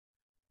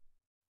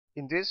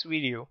In this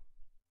video,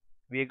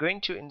 we are going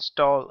to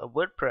install a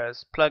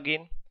WordPress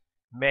plugin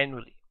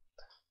manually.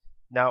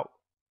 Now,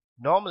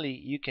 normally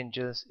you can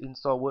just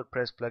install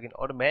WordPress plugin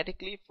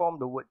automatically from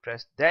the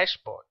WordPress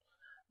dashboard,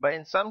 but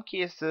in some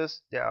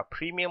cases there are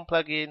premium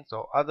plugins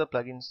or other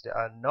plugins that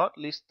are not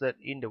listed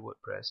in the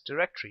WordPress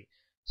directory,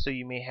 so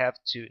you may have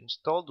to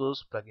install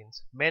those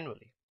plugins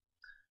manually.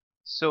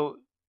 So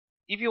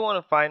if you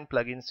want to find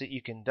plugins that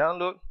you can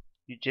download,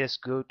 you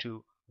just go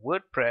to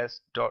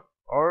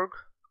wordpress.org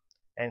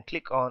and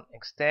click on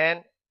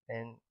extend,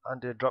 and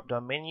under the drop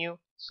down menu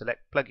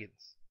select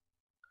plugins.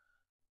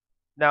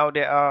 Now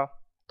there are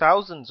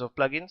thousands of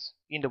plugins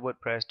in the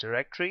WordPress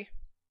directory,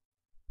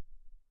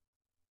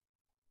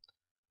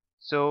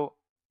 so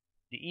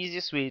the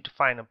easiest way to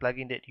find a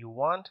plugin that you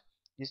want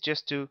is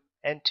just to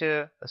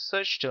enter a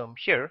search term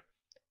here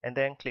and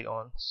then click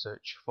on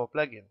search for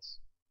plugins.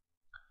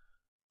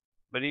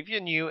 But if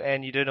you're new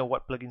and you don't know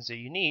what plugins that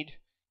you need,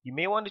 you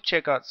may want to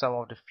check out some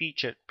of the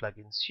featured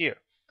plugins here,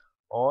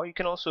 or you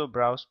can also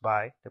browse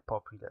by the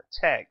popular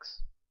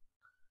tags.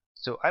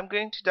 So I'm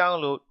going to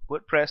download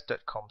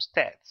WordPress.com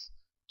stats.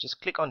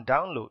 Just click on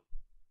download,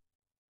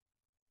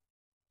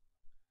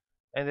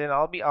 and then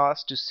I'll be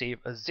asked to save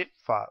a zip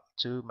file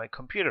to my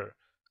computer.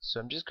 So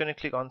I'm just going to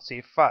click on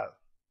save file.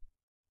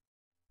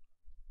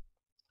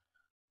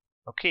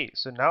 Okay,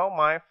 so now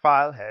my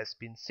file has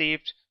been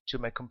saved to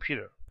my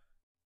computer.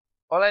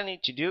 All I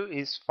need to do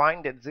is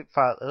find that zip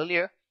file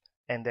earlier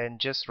and then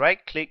just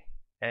right click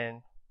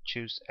and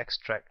choose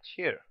extract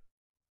here.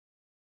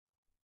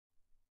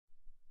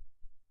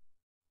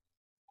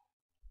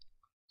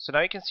 So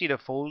now you can see the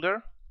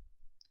folder,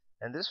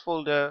 and this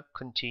folder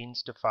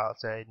contains the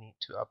files that I need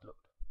to upload.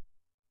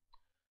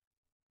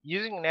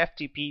 Using an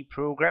FTP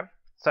program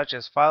such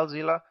as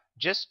FileZilla,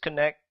 just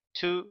connect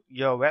to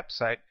your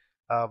website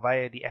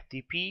via the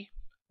FTP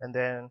and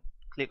then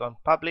click on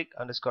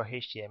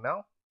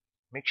public_HTML.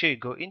 Make sure you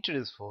go into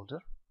this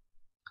folder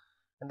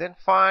and then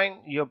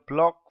find your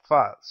blog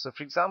file. So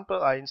for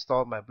example, I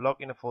installed my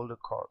blog in a folder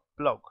called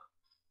blog.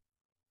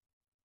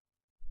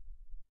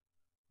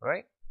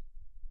 Right?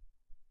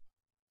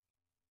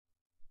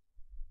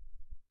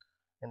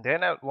 And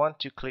then I would want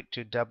to click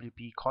to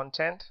WP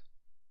content,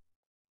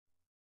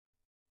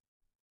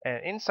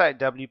 and inside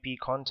WP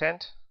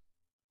content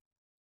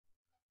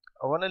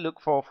I want to look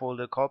for a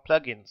folder called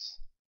plugins.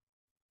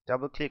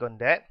 Double click on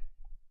that.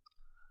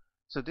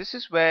 So this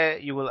is where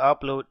you will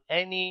upload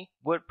any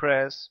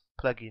WordPress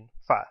plugin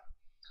file.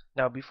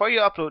 Now before you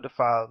upload the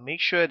file,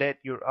 make sure that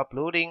you're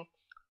uploading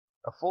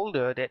a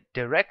folder that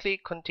directly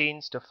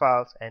contains the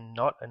files and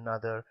not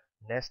another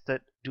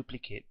nested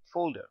duplicate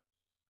folder.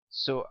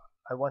 So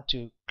I want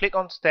to click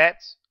on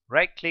stats,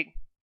 right click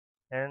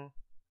and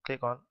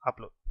click on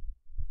upload.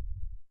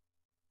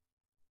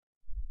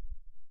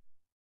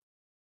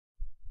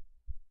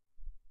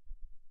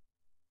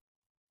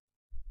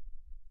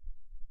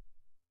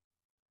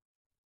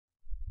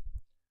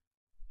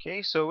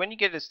 Okay, so when you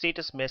get a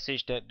status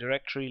message that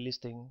directory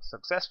listing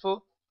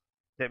successful,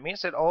 that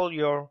means that all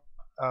your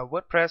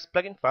WordPress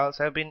plugin files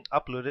have been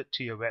uploaded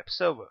to your web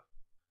server.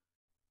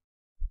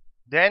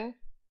 Then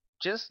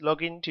just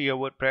log into your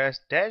WordPress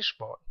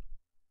dashboard,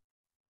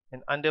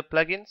 and under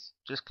plugins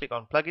just click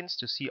on plugins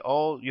to see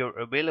all your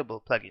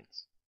available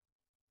plugins.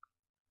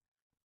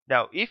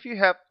 Now if you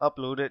have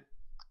uploaded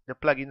the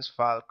plugins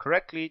file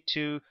correctly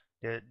to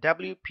the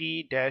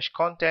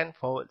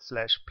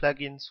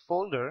wp-content/plugins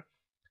folder,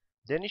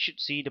 then you should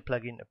see the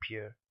plugin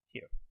appear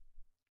here.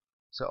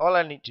 So all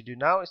I need to do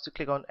now is to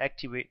click on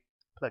activate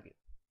plugin.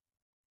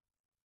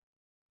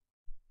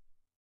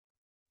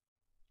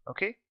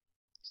 Okay, it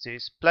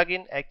says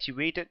plugin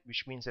activated,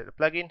 which means that the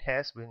plugin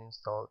has been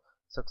installed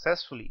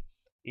successfully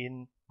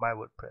in my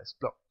WordPress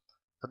blog.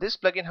 For this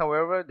plugin,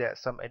 however, there's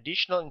some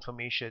additional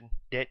information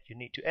that you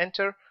need to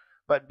enter,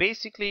 but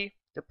basically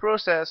the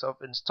process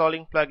of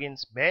installing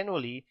plugins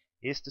manually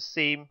is the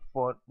same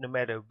for no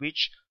matter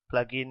which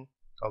plugin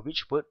or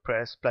which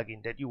WordPress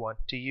plugin that you want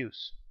to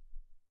use.